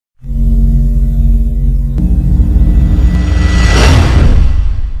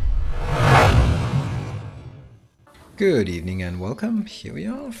Good evening and welcome. Here we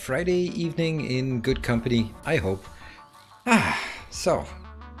are, Friday evening in good company, I hope. So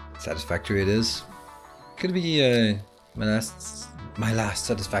Satisfactory it is. Gonna be my last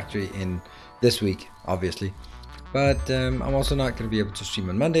Satisfactory in this week, obviously. But I'm also not gonna be able to stream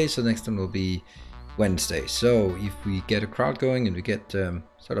on Monday, so next time will be Wednesday. So if we get a crowd going and we get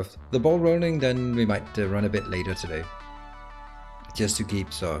sort of the ball rolling, then we might run a bit later today, just to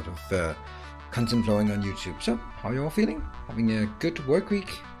keep sort of content flowing on YouTube. So, how are you all feeling? Having a good work week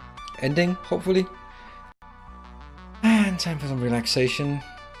ending, hopefully. And time for some relaxation.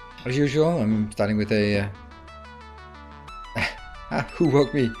 As usual, I'm starting with a... who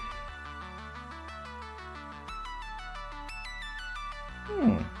woke me?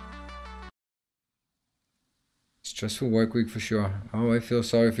 Stressful work week for sure. Oh, I feel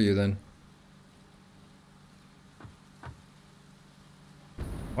sorry for you then.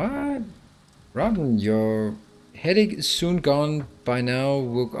 What? Robin, your headache is soon gone by now.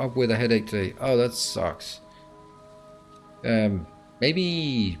 Woke up with a headache today. Oh, that sucks.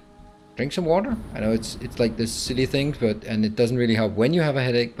 Maybe drink some water. I know it's like this silly thing, and it doesn't really help when you have a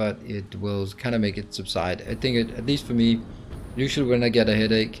headache, but it will kind of make it subside. I think at least for me, usually when I get a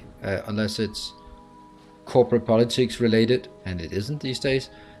headache, unless it's corporate politics related, and it isn't these days,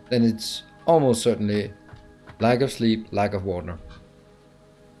 then it's almost certainly lack of sleep, lack of water.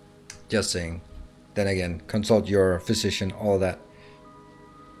 Just saying. Then again, consult your physician, all that.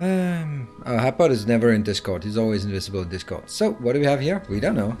 Hotbot is never in Discord. He's always invisible in Discord. So, what do we have here? We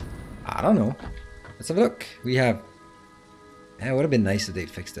don't know. I don't know. Let's have a look. We have... it would have been nice if they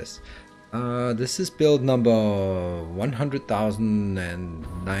fixed this. This is build number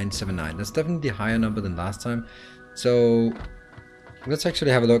 100,979. That's definitely a higher number than last time. So, let's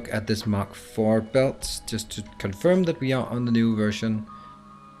actually have a look at this Mark IV belt, just to confirm that we are on the new version.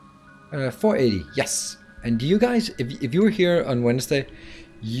 480, yes. And you guys, if you were here on Wednesday,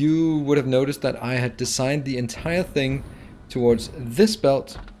 you would have noticed that I had designed the entire thing towards this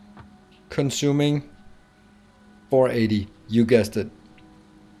belt consuming 480. You guessed it.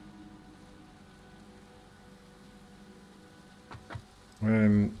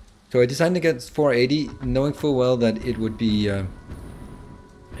 So I designed against 480, knowing full well that it would be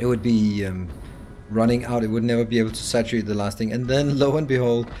running out. It would never be able to saturate the last thing, and then lo and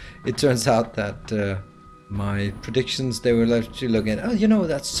behold, it turns out that my predictions, they were actually looking at, oh, you know,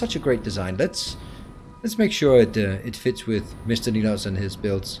 that's such a great design, let's make sure it fits with Mr. Nilaus and his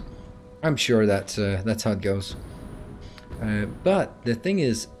builds. I'm sure that's how it goes. But the thing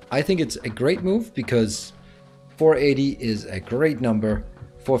is, I think it's a great move because 480 is a great number.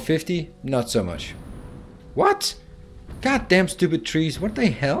 450, not so much. What? Goddamn stupid trees, what the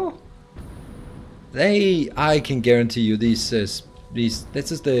hell? I can guarantee you this is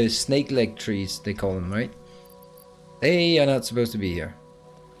the snake leg trees, they call them, right? They are not supposed to be here.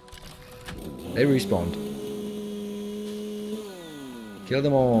 They respawned. Kill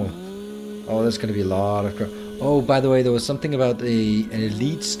them all. Oh, there's gonna be a lot of crap. Oh, by the way, there was something about an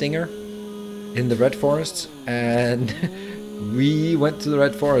elite stinger in the Red Forest, and we went to the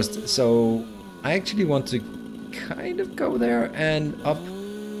Red Forest, so I actually want to kind of go there and up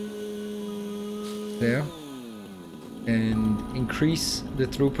there and increase the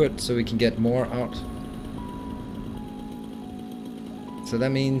throughput so we can get more out. So that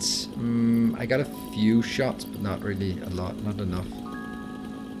means I got a few shots, but not really a lot, not enough.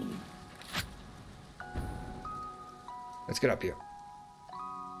 Let's get up here.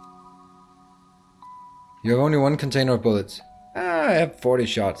 You have only one container of bullets. I have 40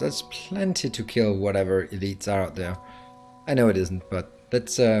 shots. That's plenty to kill whatever elites are out there. I know it isn't, but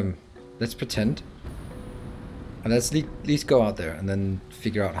let's pretend. And let's at least go out there and then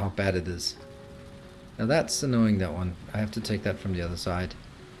figure out how bad it is. Now that's annoying, that one. I have to take that from the other side.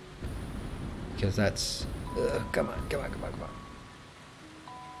 Because that's... come on.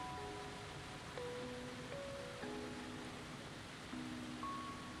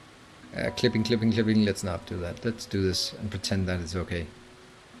 Clipping. Let's not do that. Let's do this and pretend that it's okay.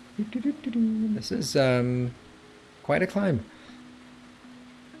 This is quite a climb.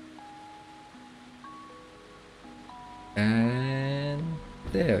 And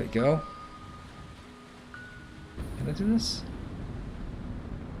there we go. Can I do this?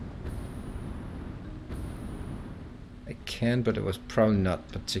 I can, but it was probably not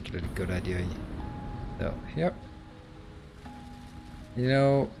a particularly good idea. So, here. You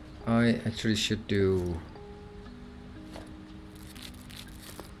know, I actually should do...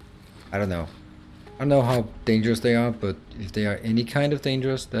 I don't know. I don't know how dangerous they are, but if they are any kind of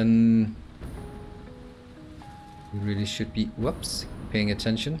dangerous, then you really should be, whoops, paying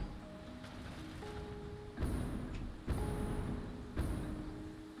attention.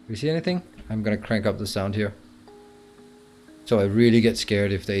 You see anything? I'm gonna crank up the sound here. So I really get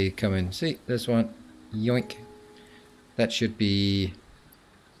scared if they come in. See, this one. Yoink. That should be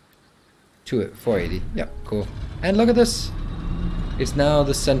 480. Yep, cool. And look at this. It's now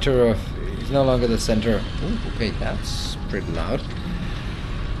the center of... It's no longer the center. Ooh, okay, that's pretty loud.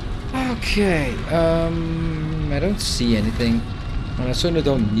 Okay, I don't see anything. And I certainly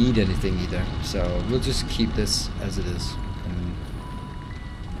don't need anything either. So we'll just keep this as it is. And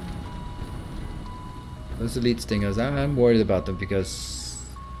those elite stingers, I'm worried about them because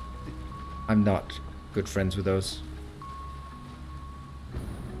I'm not good friends with those.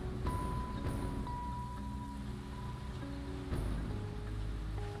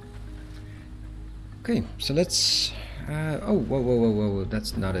 Okay, so let's... oh, whoa,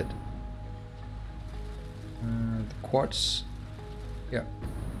 that's not it. The quartz. Yeah.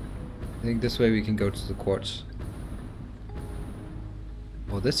 I think this way we can go to the quartz.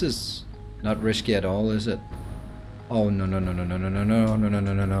 Well, this is not risky at all, is it? Oh, no.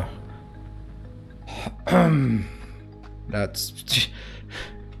 That's...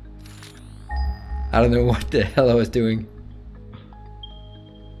 I don't know what the hell I was doing.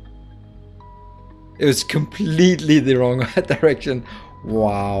 It was completely the wrong direction.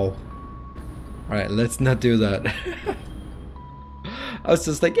 Wow. Alright, let's not do that. I was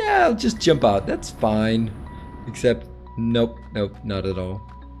just like, yeah, I'll just jump out. That's fine. Except, nope, not at all.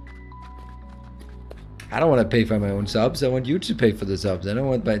 I don't want to pay for my own subs. I want you to pay for the subs. I don't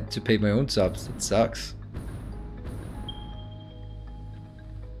want to pay my own subs. It sucks.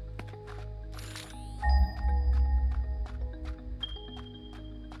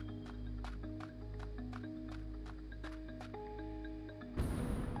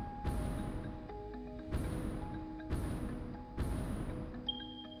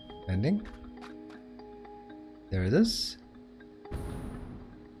 Ending. There it is.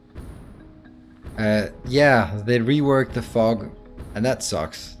 Yeah, they reworked the fog, and that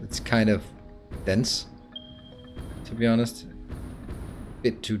sucks. It's kind of dense, to be honest.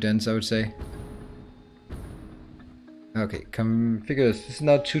 Bit too dense, I would say. Okay, configure this. This is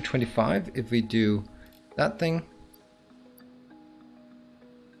now 225. If we do that thing,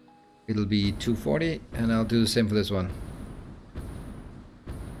 it'll be 240, and I'll do the same for this one.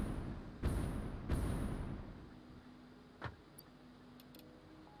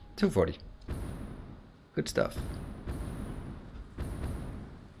 $240. Good stuff.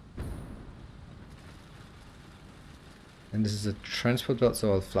 And this is a transport belt,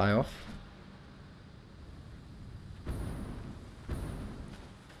 so I'll fly off.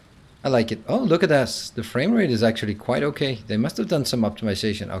 I like it. Oh, look at that. The frame rate is actually quite okay. They must have done some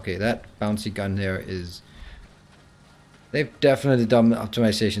optimization. Okay, that bouncy gun there is... They've definitely done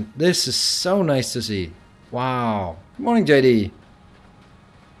optimization. This is so nice to see. Wow. Good morning, JD.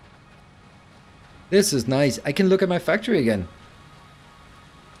 This is nice. I can look at my factory again.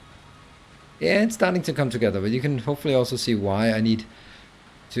 Yeah, it's starting to come together, but you can hopefully also see why I need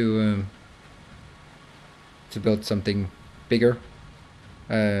to build something bigger.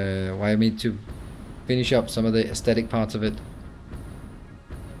 Why I need to finish up some of the aesthetic parts of it.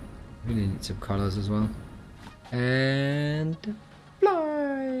 Really need some colors as well. And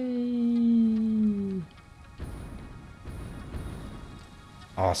fly.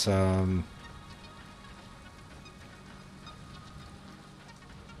 Awesome.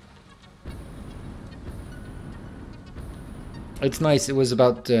 It's nice. It was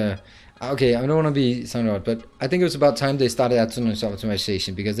about okay, I don't want to be sounding out, but I think it was about time they started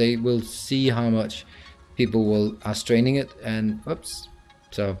optimization, because they will see how much people are straining it, and whoops.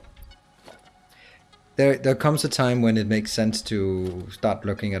 So there comes a time when it makes sense to start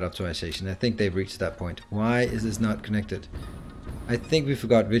looking at optimization. I think they've reached that point. Why is this not connected? I think we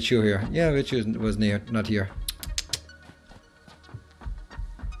forgot Vichu here. Yeah, Vichu was not here.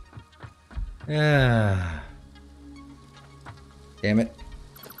 Ah. Damn it.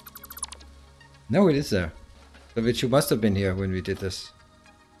 No, it is there. So Vichu must have been here when we did this.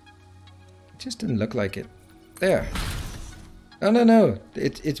 It just didn't look like it. There. Oh, no.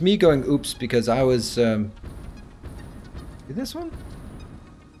 It's me going oops because I was... this one?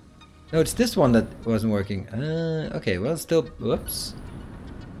 No, it's this one that wasn't working. Okay, well, still... Whoops.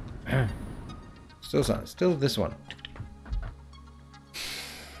 Still this one.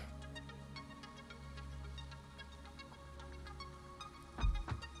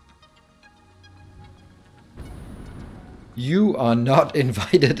 You are not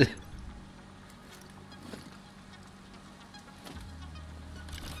invited.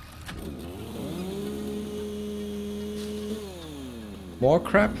 More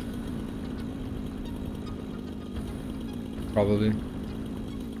crap? Probably.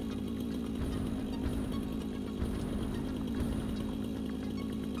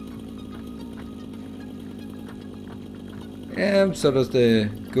 Yeah, so does the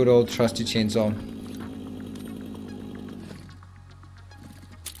good old trusty chainsaw.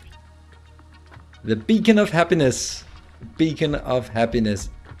 The beacon of happiness. Beacon of happiness.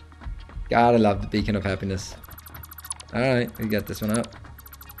 Gotta love the beacon of happiness. Alright, we got this one up.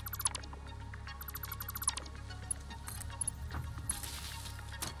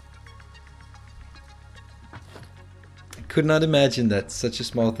 I could not imagine that such a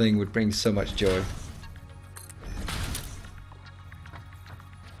small thing would bring so much joy.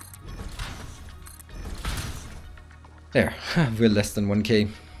 There, we're less than 1k.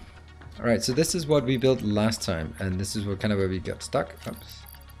 Alright, so this is what we built last time, and this is what kind of where we got stuck. Oops.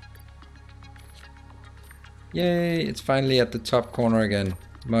 Yay, it's finally at the top corner again.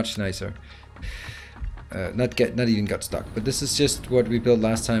 Much nicer. Not even got stuck, but this is just what we built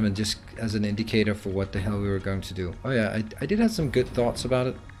last time, and just as an indicator for what the hell we were going to do. Oh yeah, I did have some good thoughts about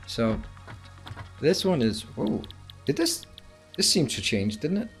it. So this one is, whoa, did this seemed to change,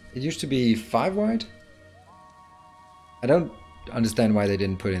 didn't it? It used to be 5 wide. I don't understand why they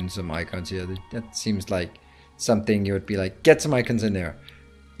didn't put in some icons here. That seems like something you would be like, get some icons in there.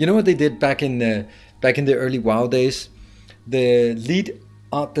 You know what they did back in the early WoW days? The lead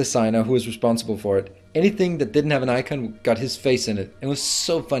art designer who was responsible for it, anything that didn't have an icon got his face in it. It was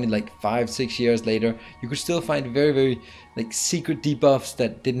so funny. Like 5-6 years later, you could still find very, very like secret debuffs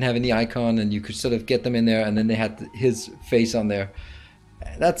that didn't have any icon, and you could sort of get them in there, and then they had his face on there.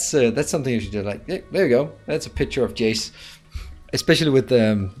 That's something you should do. Like, yeah, there you go. That's a picture of Jace, especially with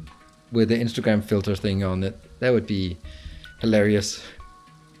the Instagram filter thing on it. That would be hilarious.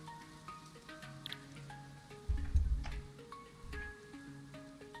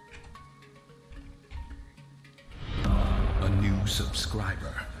 A new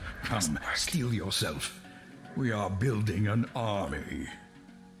subscriber. Come, steel yourself. We are building an army.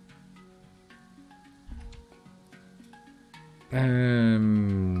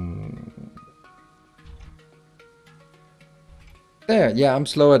 There, yeah, I'm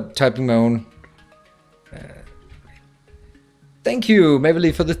slow at typing my own. Thank you,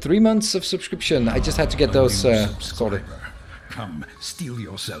 Maverly, for the 3 months of subscription. I just had to get those sorted. Come, steel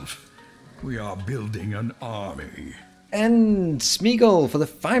yourself. We are building an army. And Smeagol for the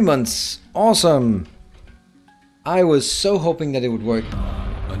 5 months. Awesome. I was so hoping that it would work.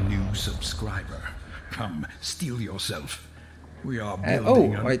 A new subscriber. Come, steel yourself. We are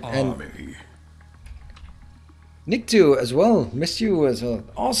building an army. Nick too as well. Missed you as well.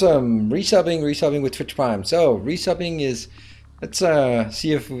 Awesome. Resubbing with Twitch Prime. So resubbing is, let's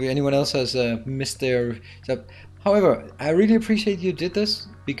see if anyone else has missed their sub. However, I really appreciate you did this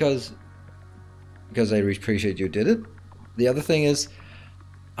because I appreciate you did it. The other thing is,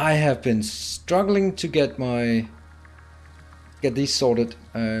 I have been struggling to get these sorted.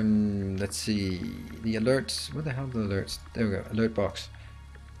 Let's see, the alerts. What the hell are the alerts? There we go. Alert box.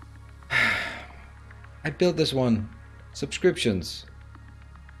 I built this one. Subscriptions.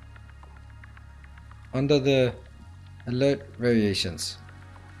 Under the alert variations.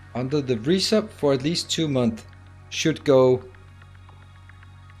 Under the resub for at least 2 months should go.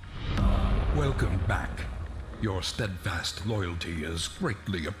 Welcome back. Your steadfast loyalty is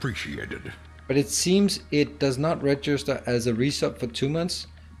greatly appreciated. But it seems it does not register as a resub for 2 months.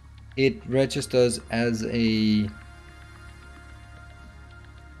 It registers as a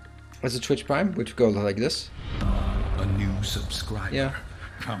Twitch Prime, which goes like this. A new subscriber. Yeah.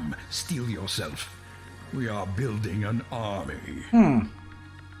 Come, steel yourself. We are building an army.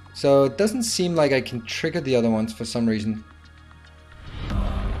 So it doesn't seem like I can trigger the other ones for some reason.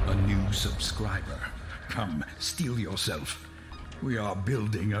 A new subscriber. Come, steel yourself. We are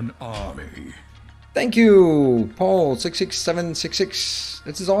building an army. Thank you, Paul 66766.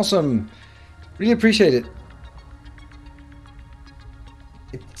 This is awesome. Really appreciate it.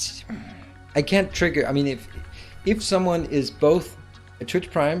 I can't trigger. I mean, if someone is both a Twitch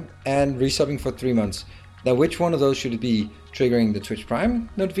Prime and resubbing for 3 months, now which one of those should it be triggering the Twitch Prime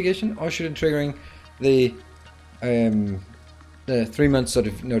notification, or should it triggering the 3 months sort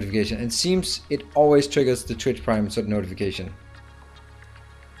of notification? It seems it always triggers the Twitch Prime sort of notification.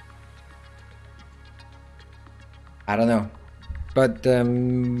 I don't know, but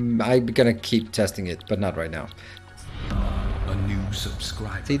I'm gonna keep testing it, but not right now. A new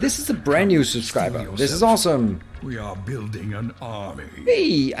subscriber. See, this is a brand new subscriber. This is awesome. We are building an army.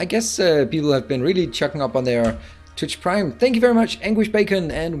 Hey, I guess people have been really chucking up on their Twitch Prime. Thank you very much, Anguish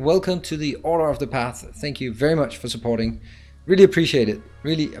Bacon, and welcome to the Order of the Path. Thank you very much for supporting. Really appreciate it.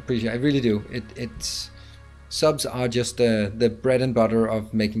 Really appreciate it. I really do. It's subs are just the bread and butter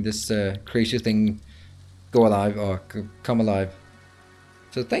of making this crazy thing go alive or come alive.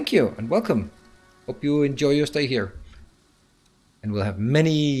 So thank you and welcome. Hope you enjoy your stay here. And we'll have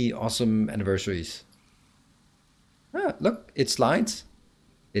many awesome anniversaries. Ah, look, it slides.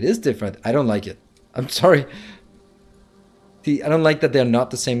 It is different. I don't like it. I'm sorry. See, I don't like that they're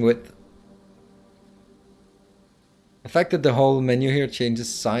not the same width. The fact that the whole menu here changes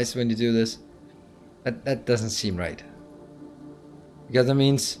size when you do this, that doesn't seem right. Because that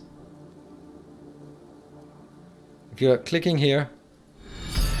means if you're clicking here,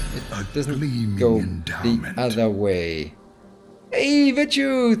 it doesn't go the other way. Hey,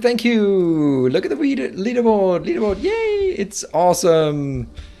 Virtue, thank you. Look at the leaderboard. Leaderboard, yay! It's awesome.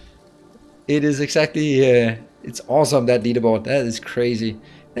 It is exactly, it's awesome, that leaderboard. That is crazy.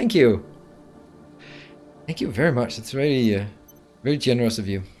 Thank you. Thank you very much. It's very, very generous of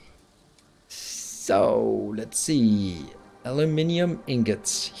you. So, let's see. Aluminium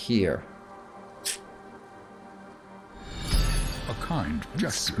ingots here. A kind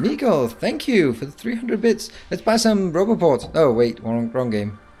gesture. Miko, thank you for the 300 bits. Let's buy some Roboports. Oh, wait, wrong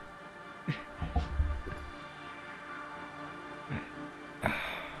game.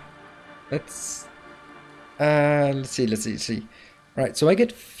 Let's see. Right, so I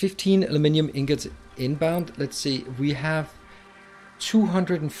get 15 aluminium ingots inbound. Let's see, we have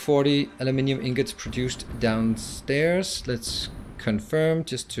 240 aluminium ingots produced downstairs. Let's confirm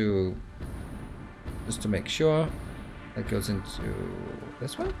just to make sure. That goes into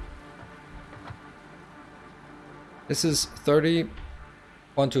this one. This is 30.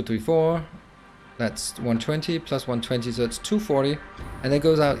 1, 2, 3, 4. That's 120 plus 120, so it's 240. And that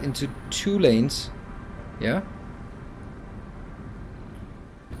goes out into 2 lanes. Yeah.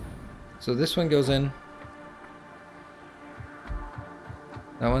 So this one goes in.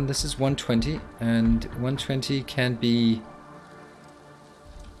 That one, this is 120. And 120 can be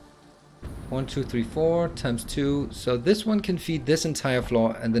 1, 2, 3, 4 times 2. So this one can feed this entire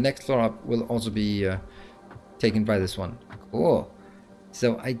floor, and the next floor up will also be taken by this one. Cool.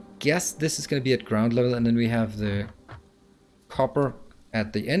 So I guess this is going to be at ground level, and then we have the copper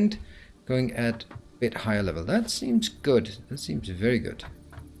at the end going at a bit higher level. That seems good. That seems very good.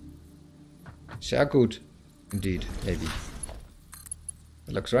 Sehr gut. Indeed, maybe.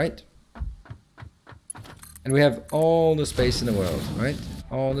 It looks right. And we have all the space in the world, right?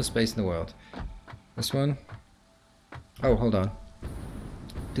 All the space in the world. This one. Oh, hold on.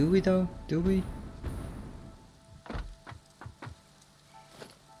 Do we though? Do we?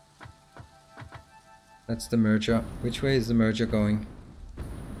 That's the merger. Which way is the merger going?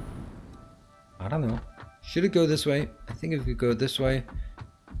 I don't know. Should it go this way? I think if we go this way,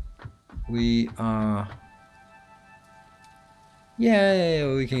 we are...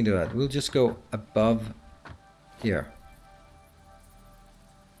 Yeah, we can do that. We'll just go above here.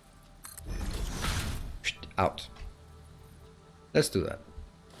 Out. Let's do that.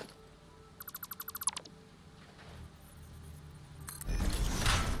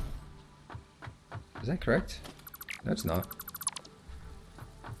 Is that correct? No, it's not.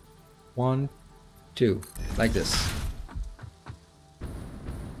 1, 2, like this.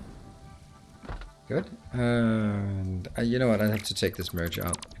 Good. And you know what? I have to take this merge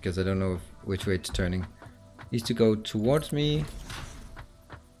out because I don't know which way it's turning. It needs to go towards me.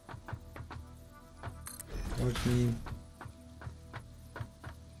 Towards me.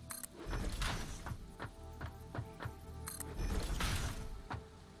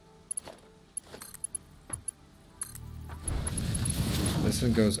 This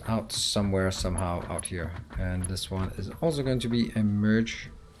one goes out somewhere, somehow out here. And this one is also going to be a merge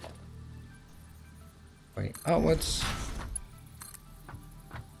going outwards.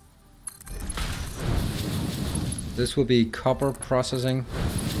 This will be copper processing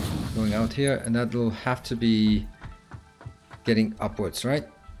going out here, and that will have to be getting upwards, right?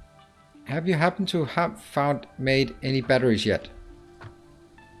 Have you happened to have made any batteries yet?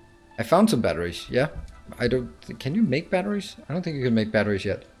 I found some batteries, yeah. I don't... Can you make batteries? I don't think you can make batteries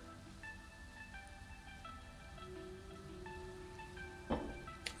yet.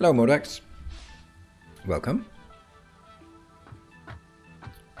 Hello, Modex. Welcome.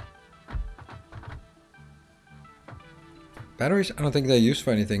 Batteries? I don't think they're used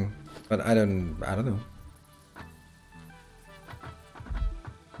for anything, but I don't know.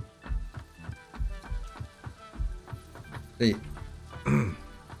 See.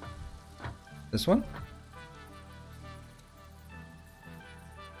 This one?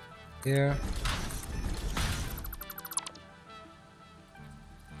 Here.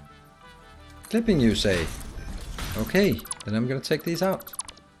 Clipping, you say? Okay, then I'm gonna take these out.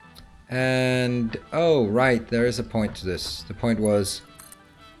 And oh right, there is a point to this. The point was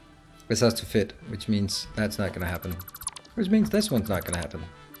this has to fit, which means that's not gonna happen. Which means this one's not gonna happen.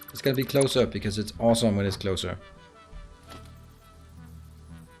 It's gonna be closer because it's awesome when it's closer.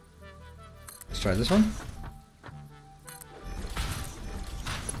 Let's try this one.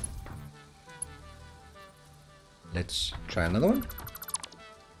 Let's try another one.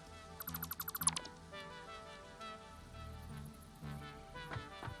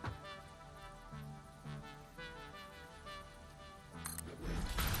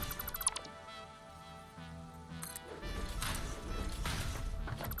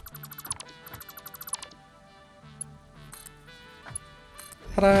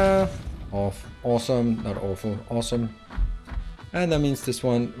 Ta-da! Awesome, not awful, awesome. And that means this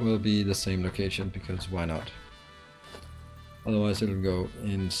one will be the same location, because why not? Otherwise it'll go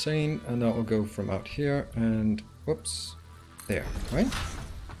insane, and that will go from out here and whoops, there, right?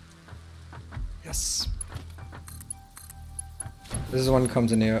 Yes. This is one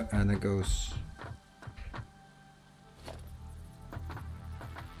comes in here and it goes.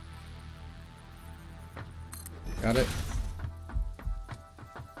 Got it.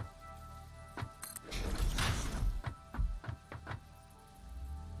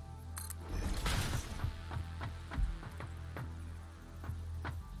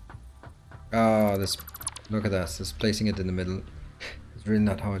 Oh, this, look at that, just placing it in the middle. It's really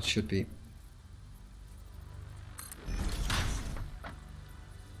not how it should be.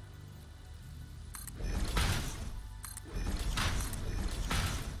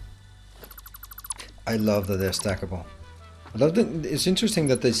 I love that they're stackable. I love that it's interesting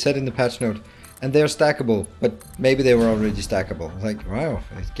that they said in the patch note, and they're stackable, but maybe they were already stackable. Like, wow,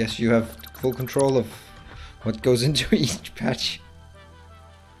 I guess you have full control of what goes into each patch.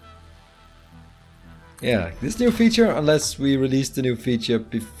 Yeah, this new feature, unless we release the new feature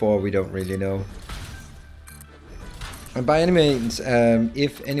before, we don't really know. And by any means,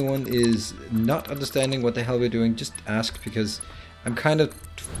 if anyone is not understanding what the hell we're doing, just ask, because I'm kind of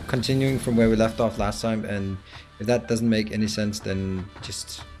continuing from where we left off last time, and if that doesn't make any sense, then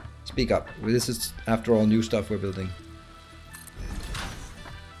just speak up. This is, after all, new stuff we're building.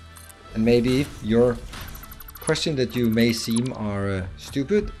 And maybe your question that you may seem are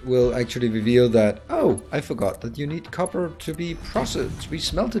stupid will actually reveal that, oh, I forgot that you need copper to be processed, to be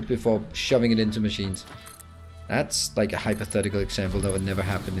smelted before shoving it into machines. That's like a hypothetical example that would never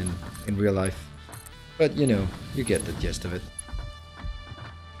happen in real life. But you know, you get the gist of it.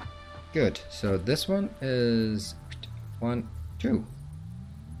 Good, so this one is 1, 2.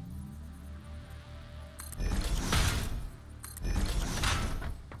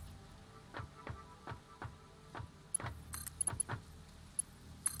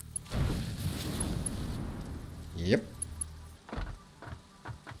 Yep.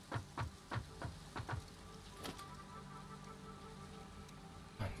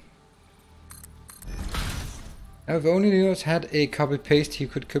 Now, if only Nilaus had a copy paste, he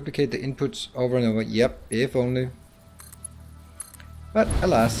could duplicate the inputs over and over. Yep, if only. But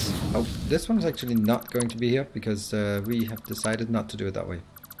alas, oh, this one's actually not going to be here because we have decided not to do it that way.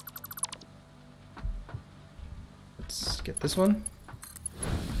 Let's get this one.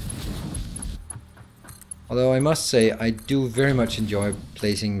 Although I must say, I do very much enjoy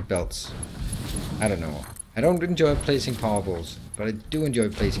placing belts. I don't know. I don't enjoy placing power balls, but I do enjoy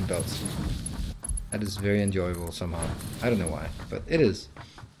placing belts. That is very enjoyable somehow. I don't know why, but it is.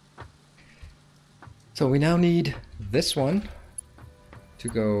 So we now need this one to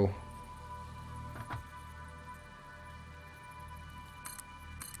go.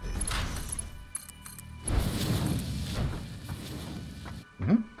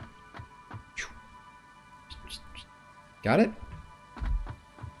 Got it?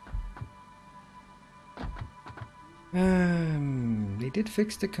 They did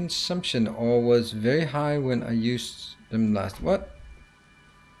fix the consumption, or was very high when I used them last. What?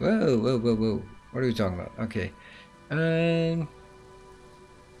 Whoa, whoa, whoa, whoa. What are we talking about? Okay.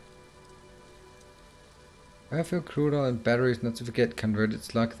 Biofuel, crude oil, and batteries, not to forget converted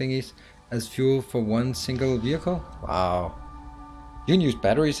slug thingies, as fuel for one single vehicle? Wow. You can use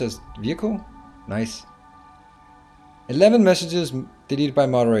batteries as vehicle? Nice. 11 messages deleted by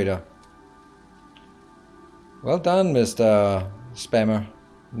moderator. Well done, Mr. Spammer.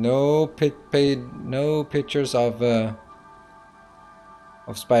 No pictures of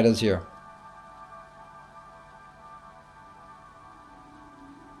spiders here.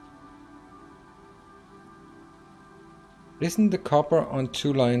 Isn't the copper on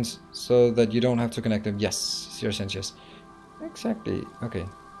 2 lines so that you don't have to connect them? Yes, Sierra Sanchez. Exactly. Okay.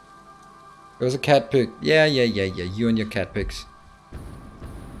 There was a cat pig. Yeah. You and your cat pigs.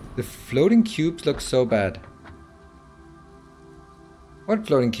 The floating cubes look so bad. What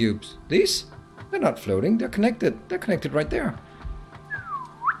floating cubes? These? They're not floating. They're connected. They're connected right there.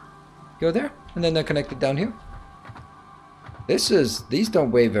 Go there, and then they're connected down here. These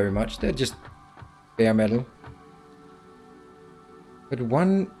don't weigh very much. They're just bare metal. But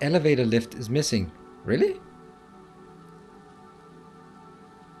one elevator lift is missing. Really?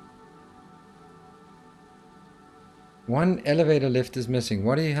 One elevator lift is missing.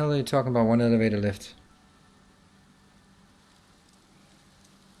 What the hell are you talking about, one elevator lift?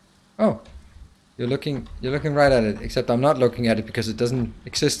 Oh, you're looking right at it, except I'm not looking at it because it doesn't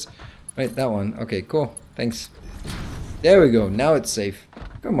exist. Right, that one. Okay, cool. Thanks. There we go. Now it's safe.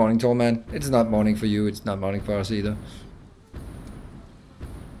 Good morning, tall man. It's not morning for you. It's not morning for us either.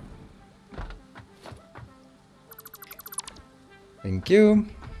 Thank you.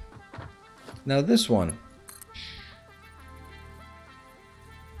 Now this one.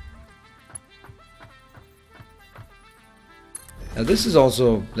 Now this is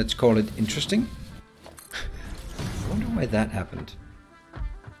also, let's call it interesting. I wonder why that happened.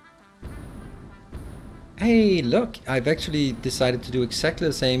 Hey, look, I've actually decided to do exactly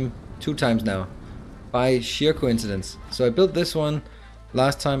the same 2 times now, by sheer coincidence. So I built this one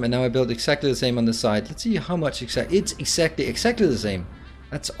last time, and now I built exactly the same on the side. Let's see how much it's exactly the same.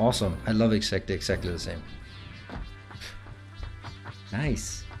 That's awesome. I love exactly the same.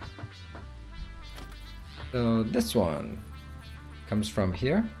 Nice. So this one comes from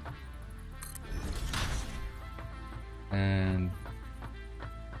here, and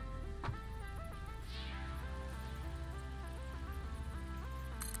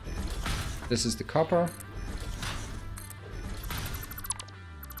this is the copper.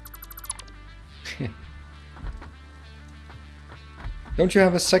 Don't you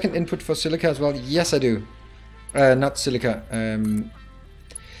have a second input for silica as well? Yes, I do. Not silica.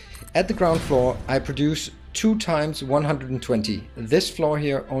 At the ground floor, I produce 2 times 120. This floor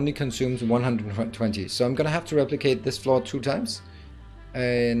here only consumes 120. So I'm gonna have to replicate this floor 2 times.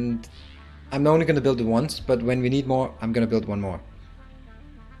 And I'm only gonna build it once, but when we need more, I'm gonna build one more.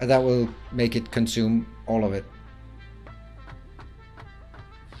 And that will make it consume all of it.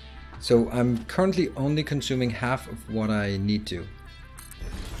 So I'm currently only consuming half of what I need to.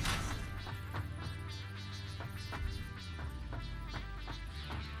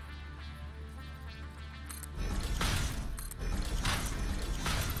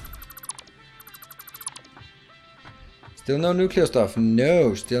 Still no nuclear stuff.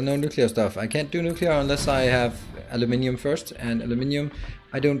 No, still no nuclear stuff. I can't do nuclear unless I have aluminium first. And aluminium,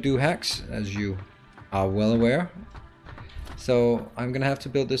 I don't do hacks, as you are well aware. So I'm gonna have to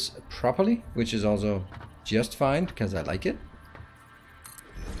build this properly, which is also just fine because I like it.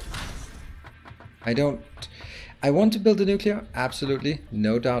 I want to build the nuclear, absolutely,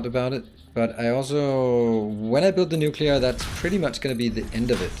 no doubt about it. But I also, when I build the nuclear, that's pretty much gonna be the end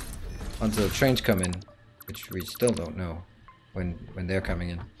of it until trains come in. Which we still don't know when they're coming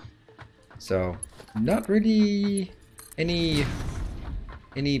in. So not really any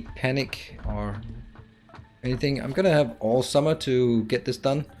panic or anything. I'm gonna have all summer to get this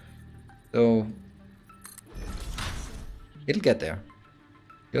done, so it'll get there.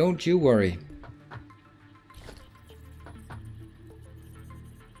 Don't you worry.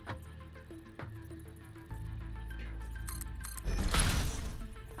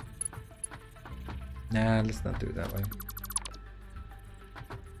 Nah, let's not do it that way.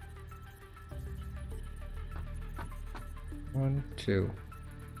 One, two.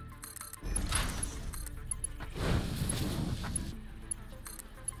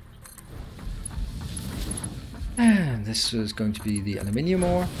 And this is going to be the aluminium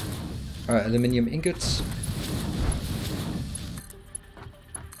ore, aluminium ingots.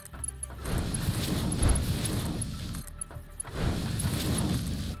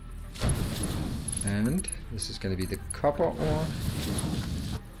 And this is going to be the copper ore.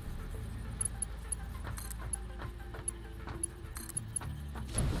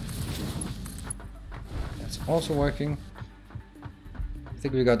 That's also working. I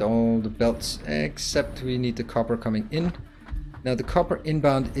think we got all the belts, except we need the copper coming in. Now the copper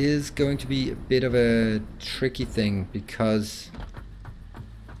inbound is going to be a bit of a tricky thing, because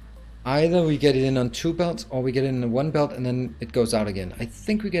either we get it in on 2 belts or we get it in 1 belt and then it goes out again. I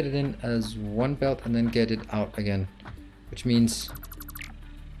think we get it in as 1 belt and then get it out again. Which means...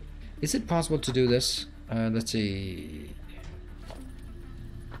 Is it possible to do this? Let's see...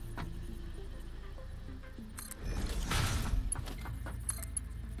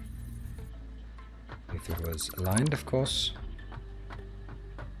 If it was aligned, of course.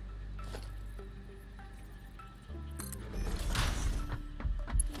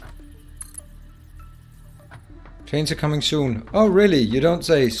 Trains are coming soon. Oh really? You don't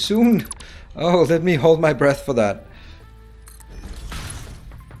say soon? Oh, let me hold my breath for that.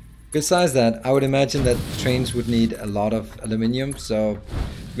 Besides that, I would imagine that trains would need a lot of aluminium, so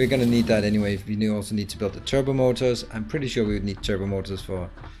we're gonna need that anyway. We also need to build the turbo motors. I'm pretty sure we would need turbo motors for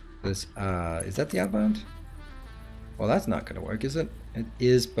this. Is that the outbound? Well, that's not gonna work, is it? It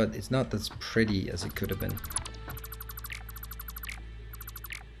is, but it's not as pretty as it could have been.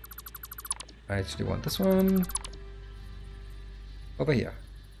 I actually want this one over here.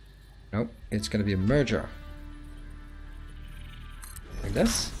 Nope, it's gonna be a merger. Like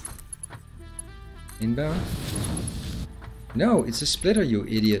this. Inbound. No, it's a splitter, you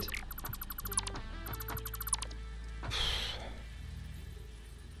idiot.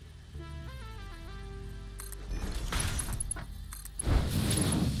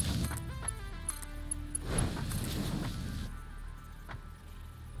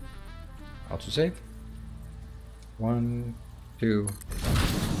 Autosave. 1, 2.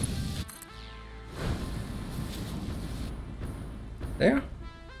 There.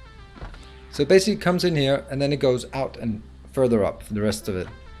 So basically it comes in here and then it goes out and further up for the rest of it.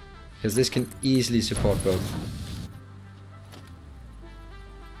 Because this can easily support both.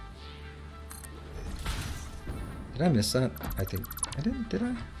 Did I miss that? I think I didn't, did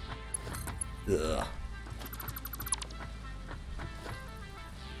I? Ugh.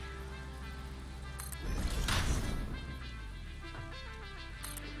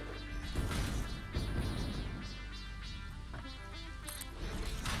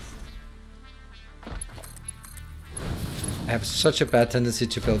 I have such a bad tendency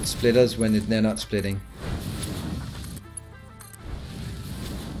to build splitters when they're not splitting.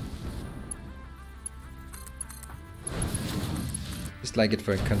 Just like it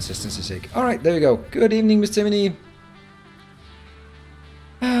for consistency's sake. Alright, there we go. Good evening, Miss Timony.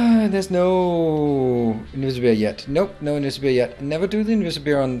 There's no Invisibeer yet. Nope, no Invisibeer yet. Never do the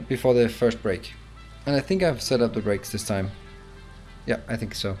Invisibeer on before the first break. And I think I've set up the breaks this time. Yeah, I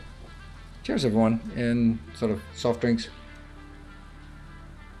think so. Cheers everyone, and sort of soft drinks.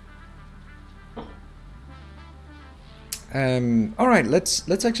 Alright,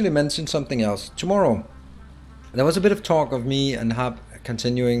 let's actually mention something else. Tomorrow, there was a bit of talk of me and Hub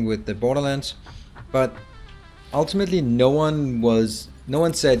continuing with the Borderlands, but ultimately no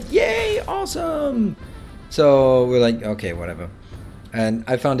one said, yay, awesome! So we're like, okay, whatever. And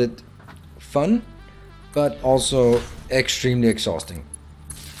I found it fun, but also extremely exhausting.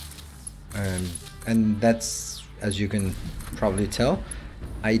 And that's, as you can probably tell,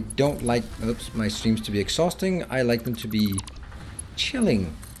 I don't like my streams to be exhausting. I like them to be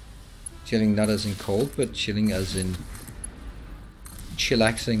chilling. Chilling not as in cold, but chilling as in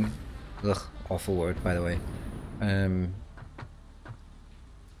chillaxing. Ugh, awful word, by the way.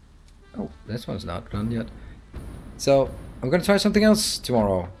 Oh, this one's not done yet. So, I'm gonna try something else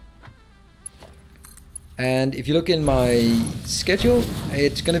tomorrow. And if you look in my schedule,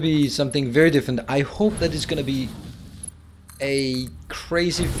 it's gonna be something very different. I hope that it's gonna be a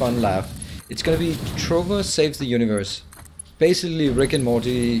crazy fun laugh. It's gonna be Trover Saves the Universe. Basically Rick and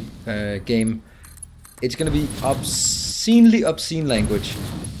Morty game. It's gonna be obscenely obscene language.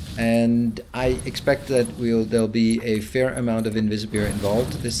 And I expect that there'll be a fair amount of Invisibeer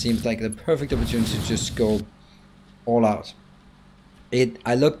involved. This seems like the perfect opportunity to just go all out.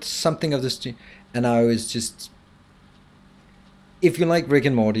 I looked something of this and I was just, if you like Rick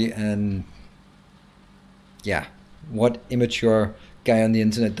and Morty, and yeah, what immature guy on the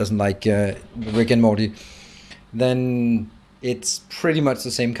internet doesn't like Rick and Morty, then it's pretty much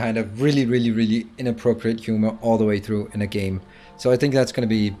the same kind of really, really, really inappropriate humor all the way through in a game. So I think that's going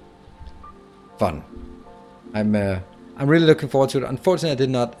to be fun. I'm really looking forward to it. Unfortunately, I did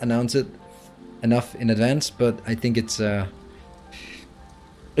not announce it enough in advance, but I think it's going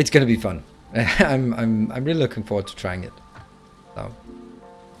to be fun. I'm really looking forward to trying it.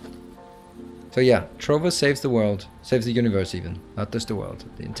 So yeah, Trover saves the world, saves the universe even, not just the world,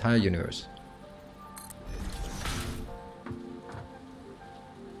 the entire universe.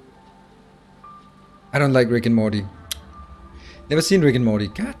 I don't like Rick and Morty. Never seen Rick and Morty.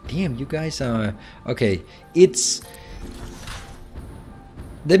 God damn, you guys are... Okay, it's...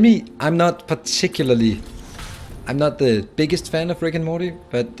 I'm not the biggest fan of Rick and Morty,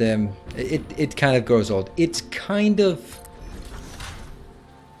 but it kind of grows old. It's kind of...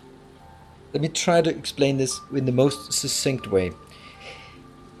 Let me try to explain this in the most succinct way.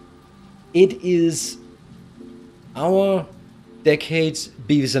 It is our decade's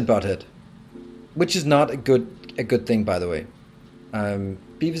Beavis and Butthead, which is not a good thing, by the way.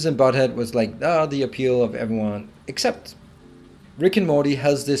 Beavis and Butthead was like the appeal of everyone, except Rick and Morty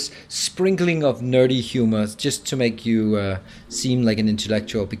has this sprinkling of nerdy humor just to make you seem like an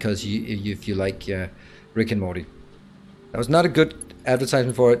intellectual because if you like Rick and Morty. That was not a good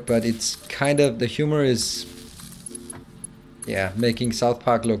advertisement for it, but it's kind of, the humor is yeah, making South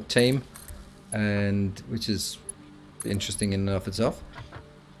Park look tame, and which is interesting in and of itself.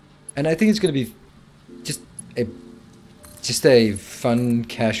 And I think it's going to be just a fun,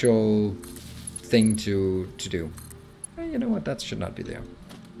 casual thing to do. You know what? That should not be there.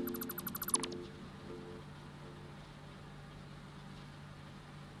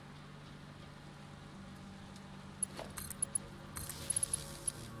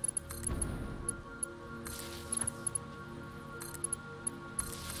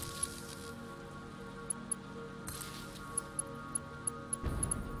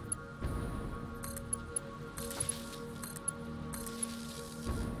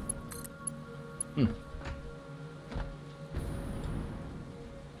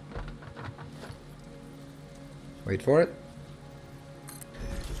 Wait for it.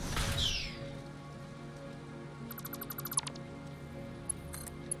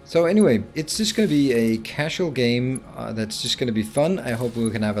 So anyway, it's just going to be a casual game that's just going to be fun. I hope we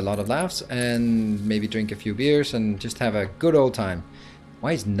can have a lot of laughs and maybe drink a few beers and just have a good old time.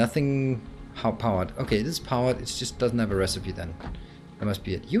 Why is nothing powered? Okay, this is powered. It just doesn't have a recipe then. That must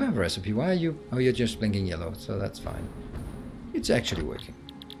be it. You have a recipe. Why are you? Oh, you're just blinking yellow, so that's fine. It's actually working.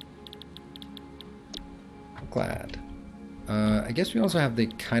 I'm glad. I guess we also have the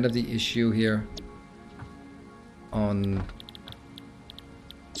kind of the issue here on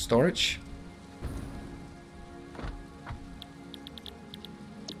storage.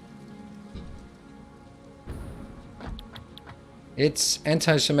 It's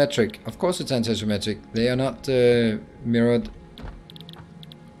anti-symmetric. Of course it's anti-symmetric. They are not mirrored.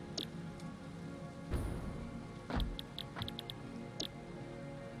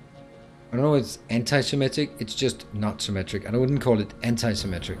 I don't know if it's anti-symmetric, it's just not symmetric. I wouldn't call it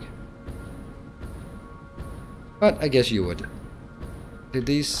anti-symmetric. But I guess you would. Did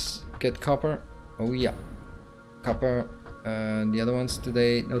these get copper? Oh yeah. Copper. And the other ones, do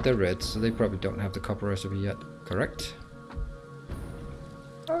they? No, they're red, so they probably don't have the copper recipe yet. Correct?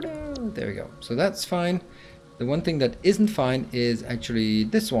 Oh no, there we go. So that's fine. The one thing that isn't fine is actually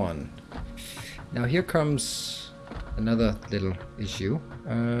this one. Now here comes another little issue.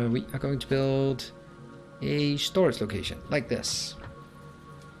 We are going to build a storage location like this.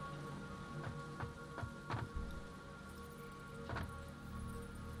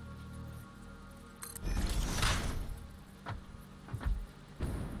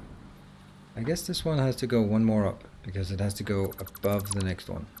 I guess this one has to go one more up because it has to go above the next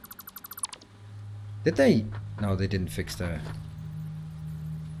one. Did they? No, they didn't fix that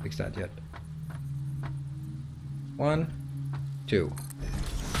yet. 1, 2.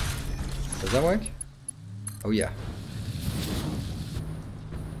 Does that work? Oh yeah.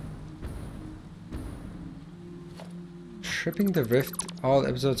 Tripping the Rift. All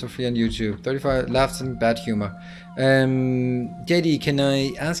episodes are free on YouTube. 35 laughs and bad humor. JD, can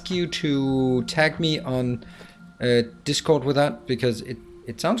I ask you to tag me on Discord with that? Because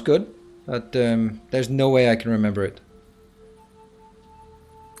it sounds good, but there's no way I can remember it.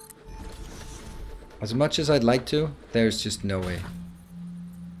 As much as I'd like to, there's just no way.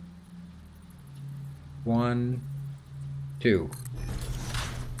 1, 2.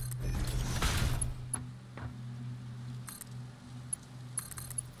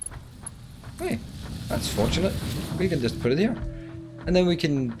 Hey, that's fortunate. We can just put it here. And then we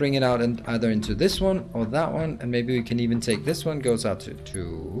can bring it out and either into this one or that one. And maybe we can even take this one, goes out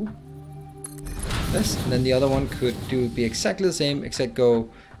to this. And then the other one could be exactly the same, except go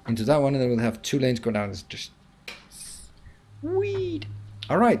into that one. And then we'll have 2 lanes go down. It's just weed.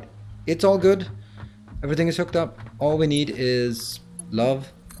 All right. It's all good. Everything is hooked up. All we need is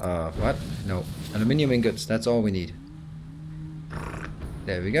love. What? No. Aluminium ingots. That's all we need.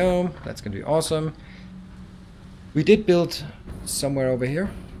 There we go. That's going to be awesome. We did build somewhere over here.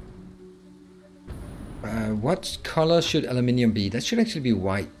 What color should aluminium be? That should actually be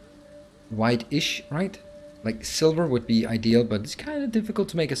white. White-ish, right? Like silver would be ideal, but it's kind of difficult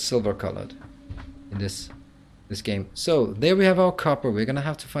to make a silver colored in this game. So there we have our copper. We're going to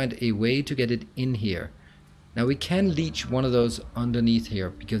have to find a way to get it in here. Now we can leach one of those underneath here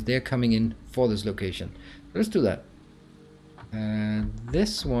because they're coming in for this location. So let's do that. And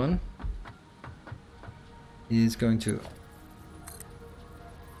this one is going to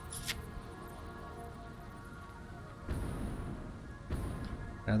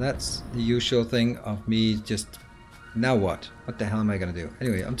now that's the usual thing of me just now what the hell am I gonna do?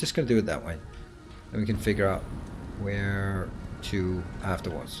 Anyway, I'm just gonna do it that way and we can figure out where to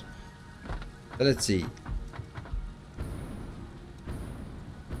afterwards. So let's see.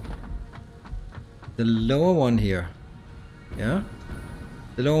 The lower one here. Yeah?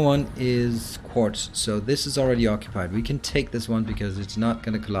 The lower one is quartz, so this is already occupied. We can take this one because it's not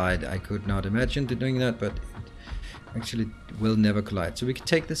going to collide. I could not imagine doing that, but it actually will never collide. So we can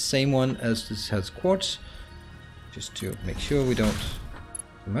take the same one as this has quartz, just to make sure we don't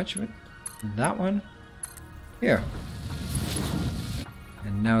do much of it. That one here.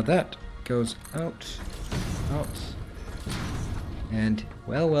 And now that goes out, out, and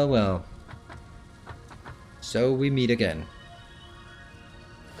well, well, well. So we meet again.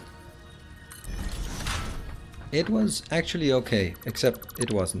 It was actually okay, except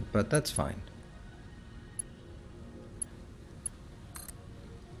it wasn't, but that's fine.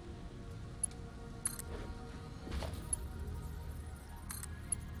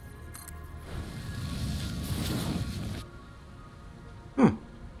 Well,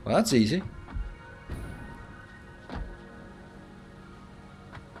 that's easy.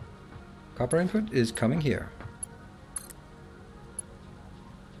 Copper input is coming here.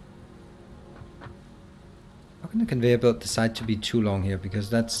 How can the conveyor belt decide to be too long here? Because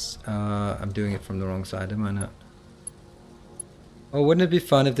that's... I'm doing it from the wrong side, am I not? Oh, wouldn't it be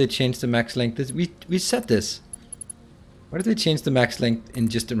fun if they changed the max length? We set this. What if they change the max length in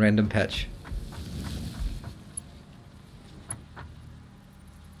just a random patch?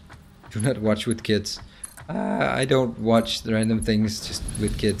 Do not watch with kids. I don't watch the random things just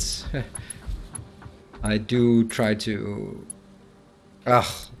with kids. I do try to...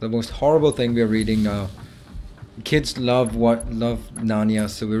 the most horrible thing we are reading now. Kids love Narnia,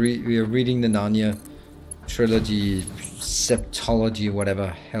 so we are reading the Narnia trilogy, septology, whatever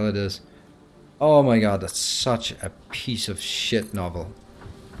hell it is. Oh my god, that's such a piece of shit novel.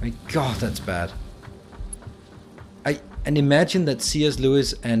 My god, that's bad. And imagine that C.S.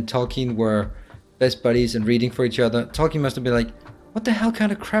 Lewis and Tolkien were best buddies and reading for each other. Tolkien must have been like, what the hell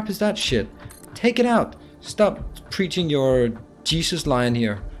kind of crap is that shit? Take it out. Stop preaching your Jesus line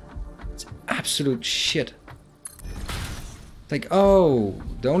here. It's absolute shit. Like, oh,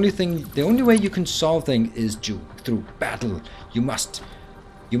 the only way you can solve things is through battle. You must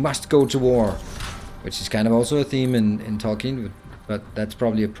go to war, which is kind of also a theme in Tolkien, but that's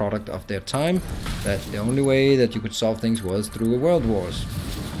probably a product of their time. That the only way that you could solve things was through world wars.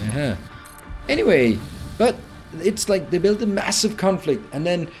 Anyway, but it's like they build a massive conflict, and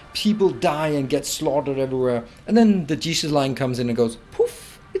then people die and get slaughtered everywhere, and then the Jesus line comes in and goes,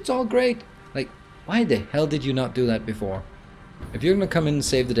 poof, it's all great. Like, why the hell did you not do that before? If you're gonna come in and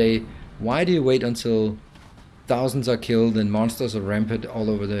save the day, why do you wait until thousands are killed and monsters are rampant all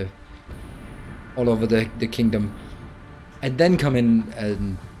over the kingdom, and then come in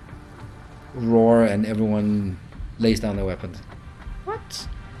and roar and everyone lays down their weapons? What?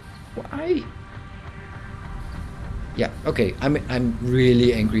 Why? Yeah, okay. I'm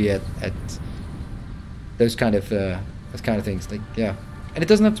really angry at those kind of things. Like, yeah, and it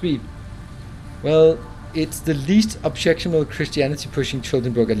doesn't have to be. Well, it's the least objectionable Christianity pushing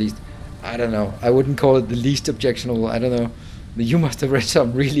children book, at least. I don't know. I wouldn't call it the least objectionable. I don't know. You must have read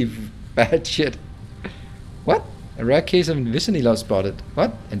some really bad shit. What? A rare case of Nilaus spotted.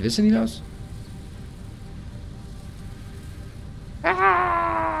 What? Nilaus?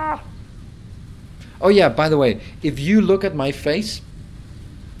 Ah! Oh yeah, by the way, if you look at my face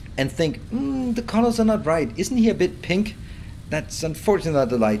and think, the colors are not right, isn't he a bit pink? That's unfortunately not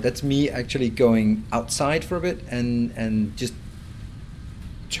the light. That's me actually going outside for a bit and just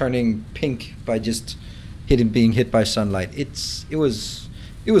turning pink by just being hit by sunlight. It was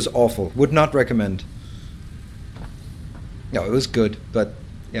awful. Would not recommend. No, it was good, but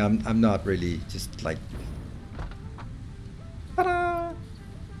yeah, I'm not really just like. Ta-da!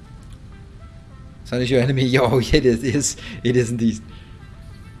 Sun is your enemy. Yo, it is indeed.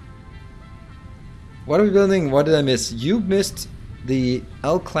 What are we building? What did I miss? You missed the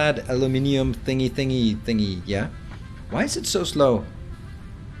ALCLAD ALUMINIUM thingy, yeah? Why is it so slow?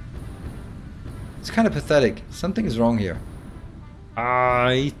 It's kind of pathetic. Something is wrong here.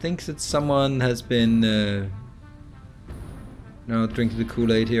 I think that someone has been drinking the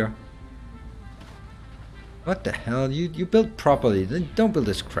Kool-Aid here. What the hell? You built properly. Then don't build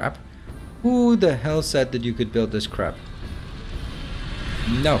this crap. Who the hell said that you could build this crap?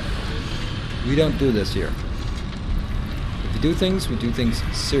 No. We don't do this here. If we do things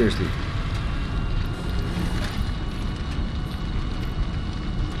seriously.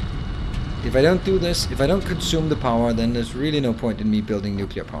 If I don't do this, if I don't consume the power, then there's really no point in me building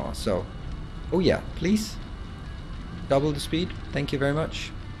nuclear power. So, oh yeah, please. Double the speed. Thank you very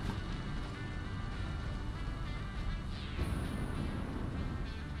much.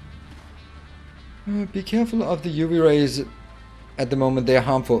 Be careful of the UV rays. At the moment they're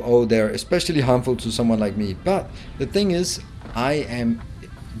harmful. Oh, they're especially harmful to someone like me. But the thing is, I am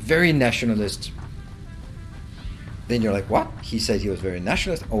very nationalist. Then you're like, what? He said he was very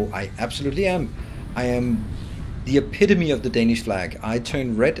nationalist. Oh, I absolutely am. I am the epitome of the Danish flag. I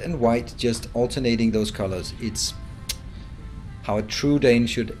turn red and white, just alternating those colors. It's how a true Dane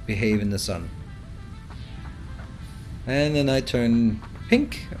should behave in the sun. And then I turn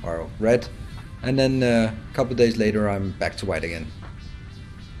pink or red, and then a couple days later I'm back to white again.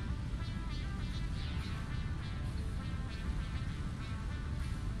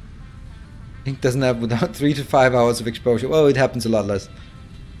 Pink doesn't have without 3 to 5 hours of exposure. Well, it happens a lot less.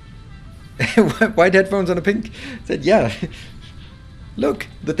 White headphones on a pink. Said, yeah. Look,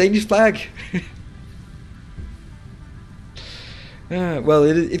 the Danish flag. Well,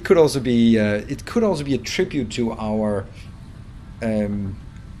 it could also be a tribute to our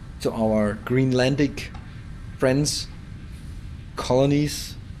Greenlandic friends,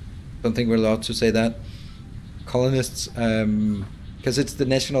 colonies. Don't think we're allowed to say that. Colonists. Because it's the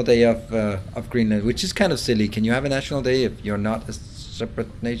National Day of Greenland, which is kind of silly. Can you have a national day if you're not a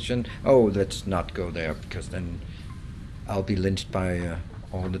separate nation? Oh, let's not go there, because then I'll be lynched by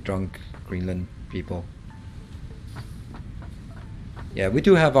all the drunk Greenland people. Yeah, we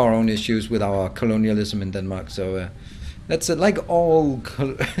do have our own issues with our colonialism in Denmark. So that's like all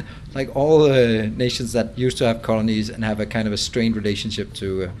nations that used to have colonies and have a kind of a strained relationship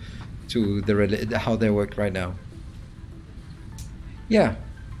to how they work right now. Yeah.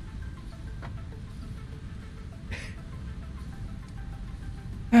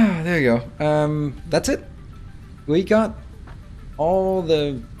 There you go. That's it. We got all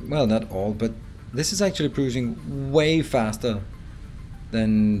the, well, not all, but this is actually proving way faster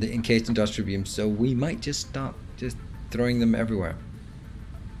than the encased industrial beams, so we might just stop just throwing them everywhere.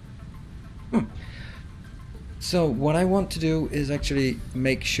 So what I want to do is actually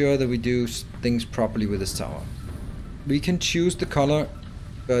make sure that we do things properly with this tower. We can choose the color,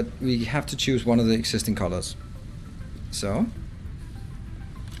 but we have to choose one of the existing colors. So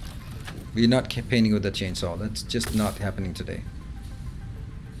we're not painting with the chainsaw. That's just not happening today.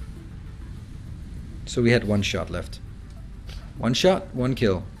 So we had one shot left. One shot, one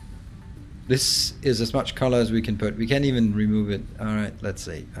kill. This is as much color as we can put. We can't even remove it. Alright, let's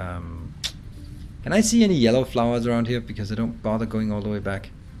see. Can I see any yellow flowers around here? Because I don't bother going all the way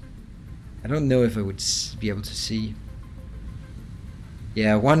back. I don't know if I would be able to see.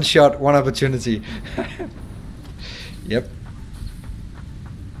 Yeah, one shot, one opportunity. Yep.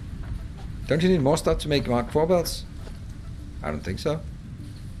 Don't you need more stuff to make Mark IV belts? I don't think so.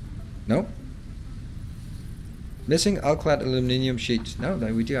 No? Missing ALCLAD aluminium sheets. No,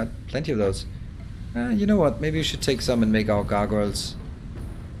 we do have plenty of those. You know what? Maybe we should take some and make our gargoyles.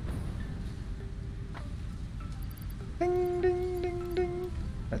 Ding, ding, ding, ding.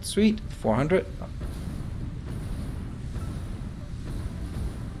 That's sweet. 400. Oh.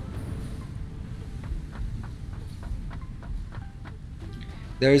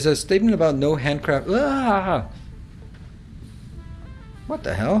 There is a statement about no handcraft. Ah! What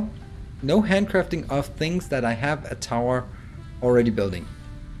the hell? No handcrafting of things that I have a tower already building.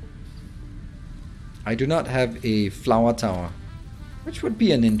 I do not have a flower tower, which would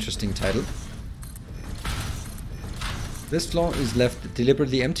be an interesting title. This floor is left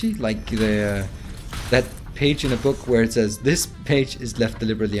deliberately empty, like the that page in a book where it says this page is left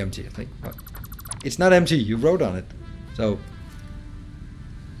deliberately empty. I think, what? It's not empty. You wrote on it, so.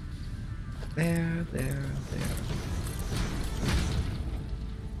 There.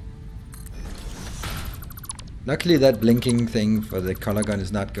 Luckily that blinking thing for the color gun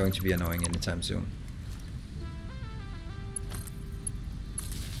is not going to be annoying anytime soon.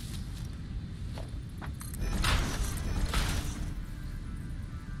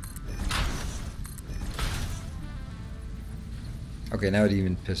 Okay, now it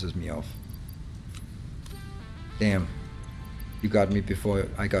even pisses me off. Damn. You got me before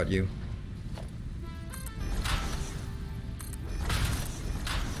I got you.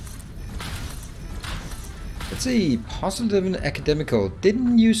 Let's see, positive and academical.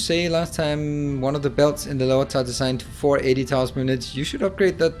 Didn't you say last time one of the belts in the lower tower designed for 480 towers per minute? You should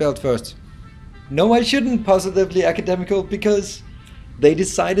upgrade that belt first. No, I shouldn't, positively academical, because they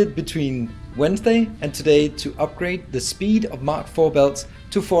decided between Wednesday and today to upgrade the speed of Mark IV belts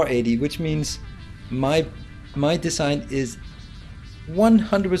to 480, which means my design is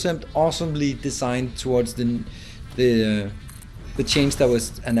 100% awesomely designed towards the change that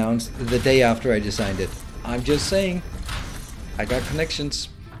was announced the day after I designed it. I'm just saying, I got connections.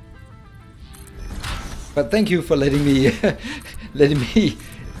 But thank you for letting me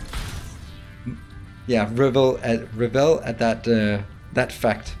yeah, revel at that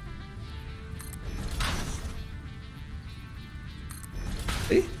fact.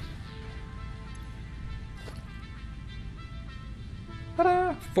 See?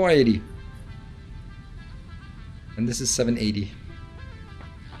 Ta-da! 480. And this is 780.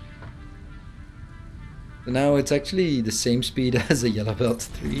 So now it's actually the same speed as a yellow belt.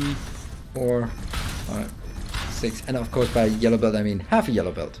 3, 4, 5, 6. And of course by yellow belt I mean half a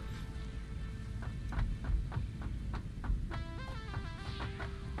yellow belt.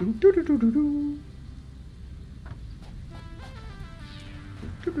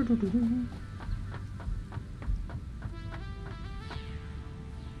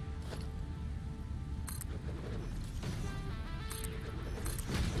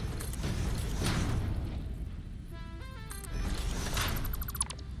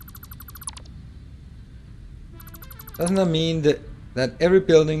 Doesn't that mean that every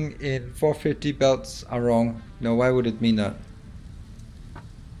building in 450 belts are wrong? No, why would it mean that?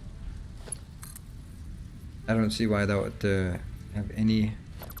 I don't see why that would have any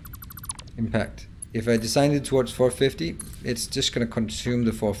impact. If I design it towards 450, it's just going to consume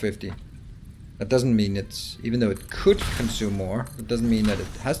the 450. That doesn't mean it's, even though it could consume more, it doesn't mean that it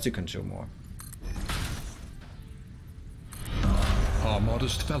has to consume more. Our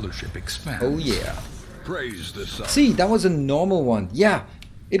modest fellowship expands. Oh yeah. Praise the sun. See, that was a normal one. Yeah,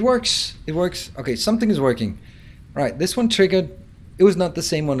 it works. It works. Okay, something is working. Right, this one triggered. It was not the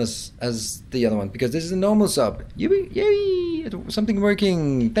same one as the other one because this is a normal sub. Yay! Something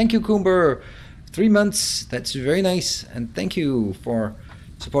working. Thank you, Coomber. 3 months. That's very nice. And thank you for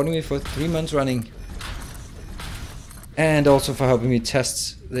supporting me for 3 months running. And also for helping me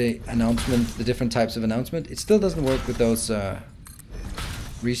test the announcement, the different types of announcement. It still doesn't work with those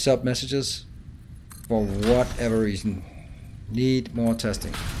resub messages. For whatever reason, need more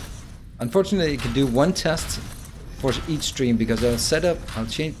testing. Unfortunately, you can do one test for each stream because I'll set up, I'll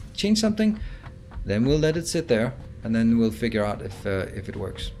change something, then we'll let it sit there, and then we'll figure out if it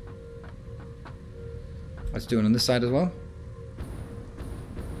works. Let's do it on this side as well.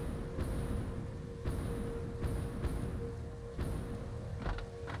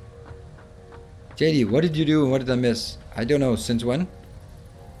 JD, what did you do and what did I miss? I don't know. Since when?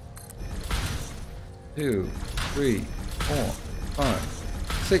 2, 3, 4,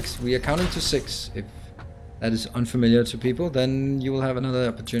 5, 6. We are counting to 6. If that is unfamiliar to people, then you will have another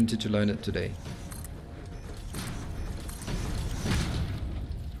opportunity to learn it today.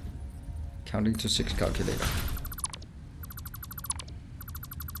 Counting to 6 calculator.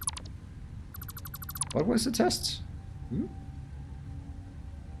 What was the test?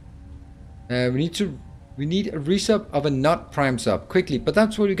 We need a resub of a not prime sub quickly, but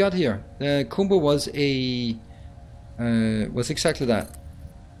that's what we got here. The combo was exactly that.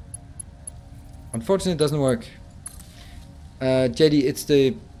 Unfortunately, it doesn't work.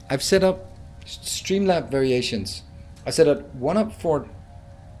 JD, I've set up Streamlab variations. I set up one up for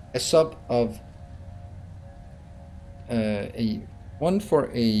a sub of one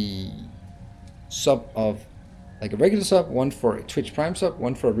for a sub of like a regular sub, one for a Twitch Prime sub,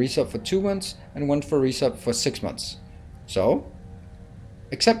 one for a resub for 2 months, and one for a resub for 6 months. So,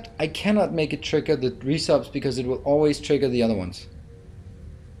 except I cannot make it trigger the resubs because it will always trigger the other ones.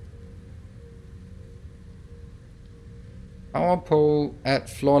 Power pole at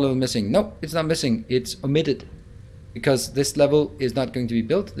floor level missing. No, it's not missing. It's omitted because this level is not going to be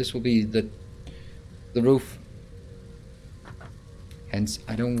built. This will be the roof. Hence,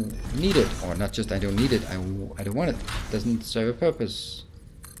 I don't need it, or not just I don't need it, I don't want it. It doesn't serve a purpose.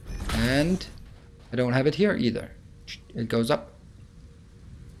 And I don't have it here either. It goes up.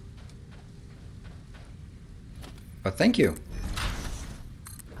 But thank you.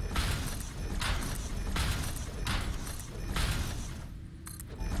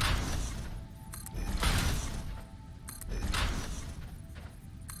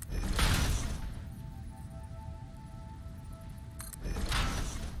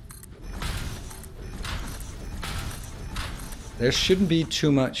 There shouldn't be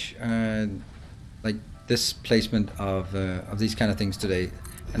too much like this placement of these kind of things today.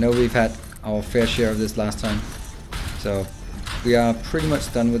 I know we've had our fair share of this last time, so we are pretty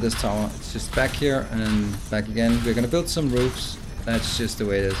much done with this tower. It's just back here and back again. We're gonna build some roofs. That's just the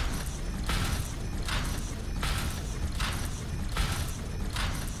way it is.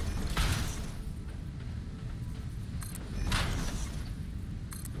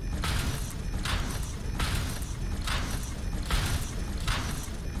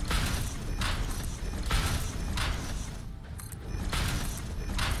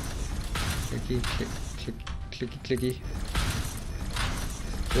 Clicky.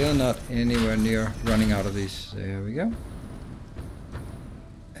 Still not anywhere near running out of these. There we go.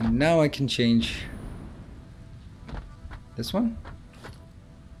 And now I can change this one.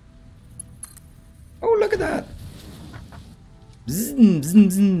 look at that! Zzz,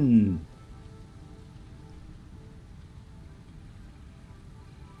 zzz, zzz.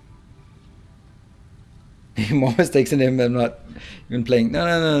 More mistakes in him. I'm not even playing.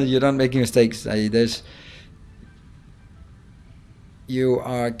 No, you're not making mistakes. You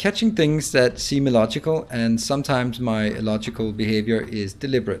are catching things that seem illogical, and sometimes my illogical behavior is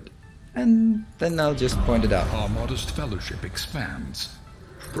deliberate. And then I'll just point it out. Our modest fellowship expands.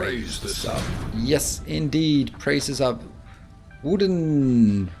 Praise the sun. Yes, indeed. Praise is up.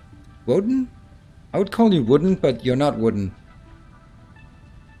 Wooden? I would call you wooden, but you're not wooden.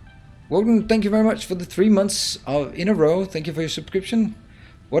 Woden, thank you very much for the 3 months in a row. Thank you for your subscription.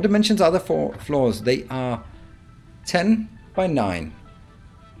 What dimensions are the floors? They are 10 by 9.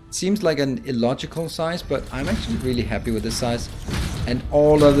 Seems like an illogical size, but I'm actually really happy with this size. And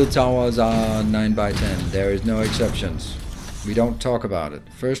all of the towers are 9 by 10. There is no exceptions. We don't talk about it.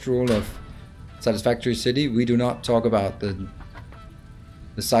 First rule of Satisfactory City, we do not talk about the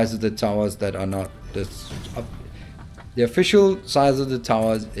size of the towers that are not the official size of the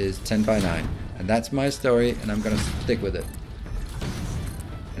towers is 10 by 9. And that's my story, and I'm gonna stick with it.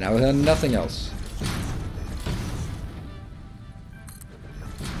 And I will hear nothing else.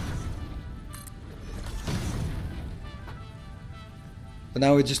 So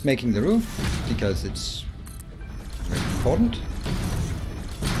now we're just making the roof, because it's very important.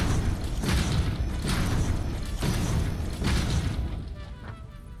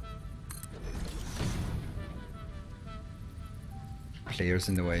 Players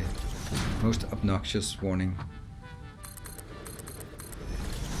in the way. Most obnoxious warning.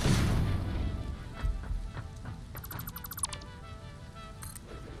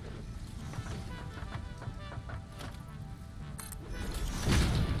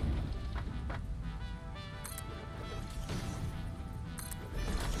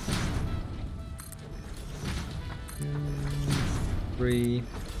 Three.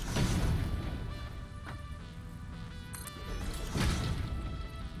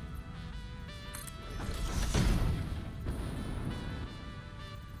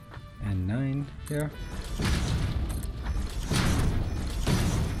 And 9 here.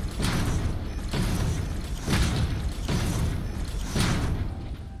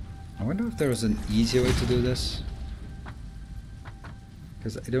 I wonder if there was an easier way to do this.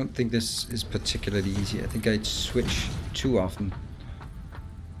 Because I don't think this is particularly easy. I think I switch too often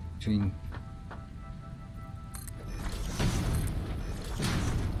between.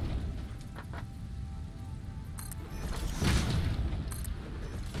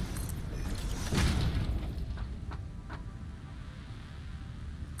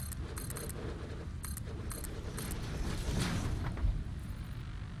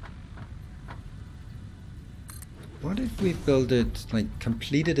 What if we build it, like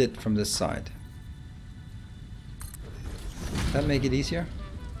completed it from this side? That make it easier?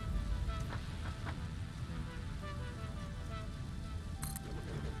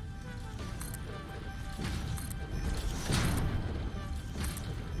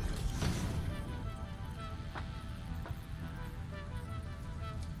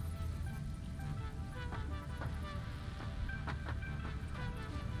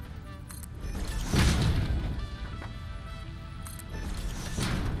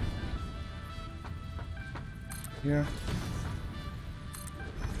 Here.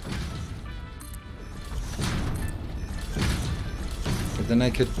 But then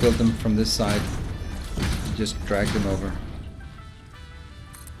I could build them from this side and just drag them over.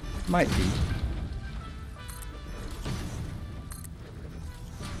 Might be.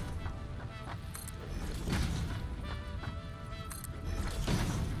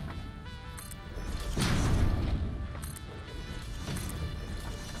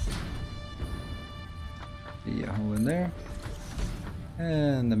 A hole in there,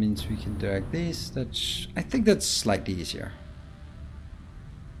 and that means we can drag these. I think that's slightly easier.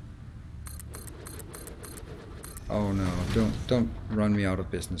 Oh no, don't run me out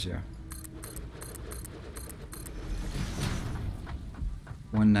of business here.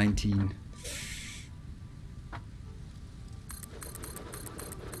 119.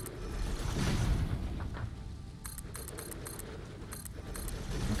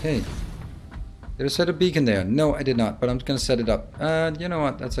 Okay. Did I set a beacon there? No, I did not, but I'm gonna set it up. You know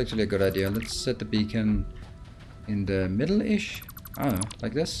what? That's actually a good idea. Let's set the beacon in the middle-ish. I don't know,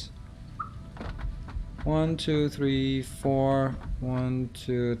 like this. 1, 2, 3, 4. 1,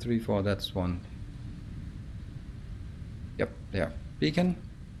 2, 3, 4. That's one. Yep, there. Beacon.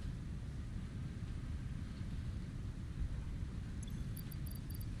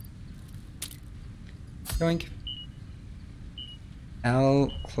 Yoink.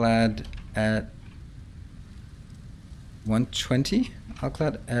 ALCLAD at 120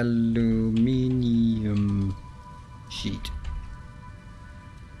 ALCLAD aluminium sheet.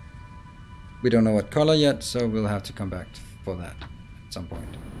 We don't know what color yet, so we'll have to come back for that at some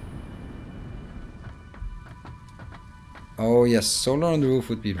point. Oh yes, solar on the roof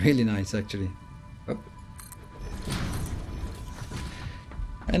would be really nice actually. Oh.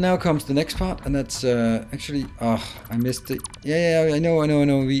 And now comes the next part, and that's actually, oh, I missed it. Yeah, I know.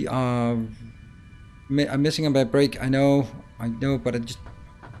 We are, I'm missing on my break. I know, but I just.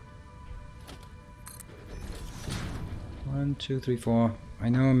 1, 2, 3, 4. I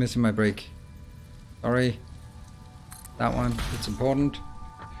know I'm missing my break. Sorry. That one, it's important.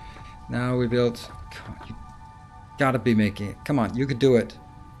 Now we built. Come on, you gotta be making it. Come on, you could do it.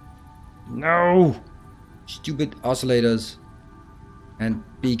 No! Stupid oscillators and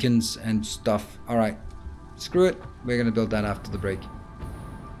beacons and stuff. Alright, screw it. We're gonna build that after the break.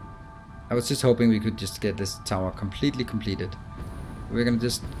 I was just hoping we could just get this tower completely completed. We're gonna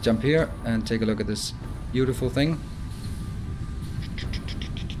just jump here and take a look at this beautiful thing.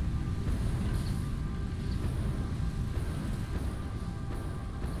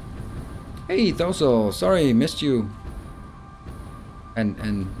 Hey Thoso, sorry, missed you.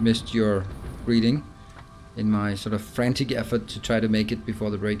 And missed your greeting in my sort of frantic effort to try to make it before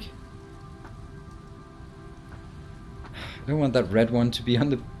the break. I don't want that red one to be on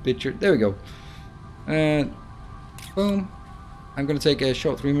the picture. There we go. And boom. I'm gonna take a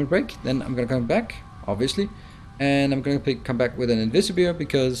short 3-minute break. Then I'm gonna come back, obviously, and I'm gonna come back with an Invisibeer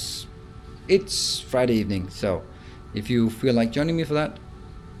because it's Friday evening. So if you feel like joining me for that,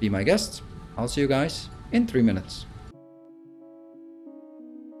 be my guest. I'll see you guys in 3 minutes.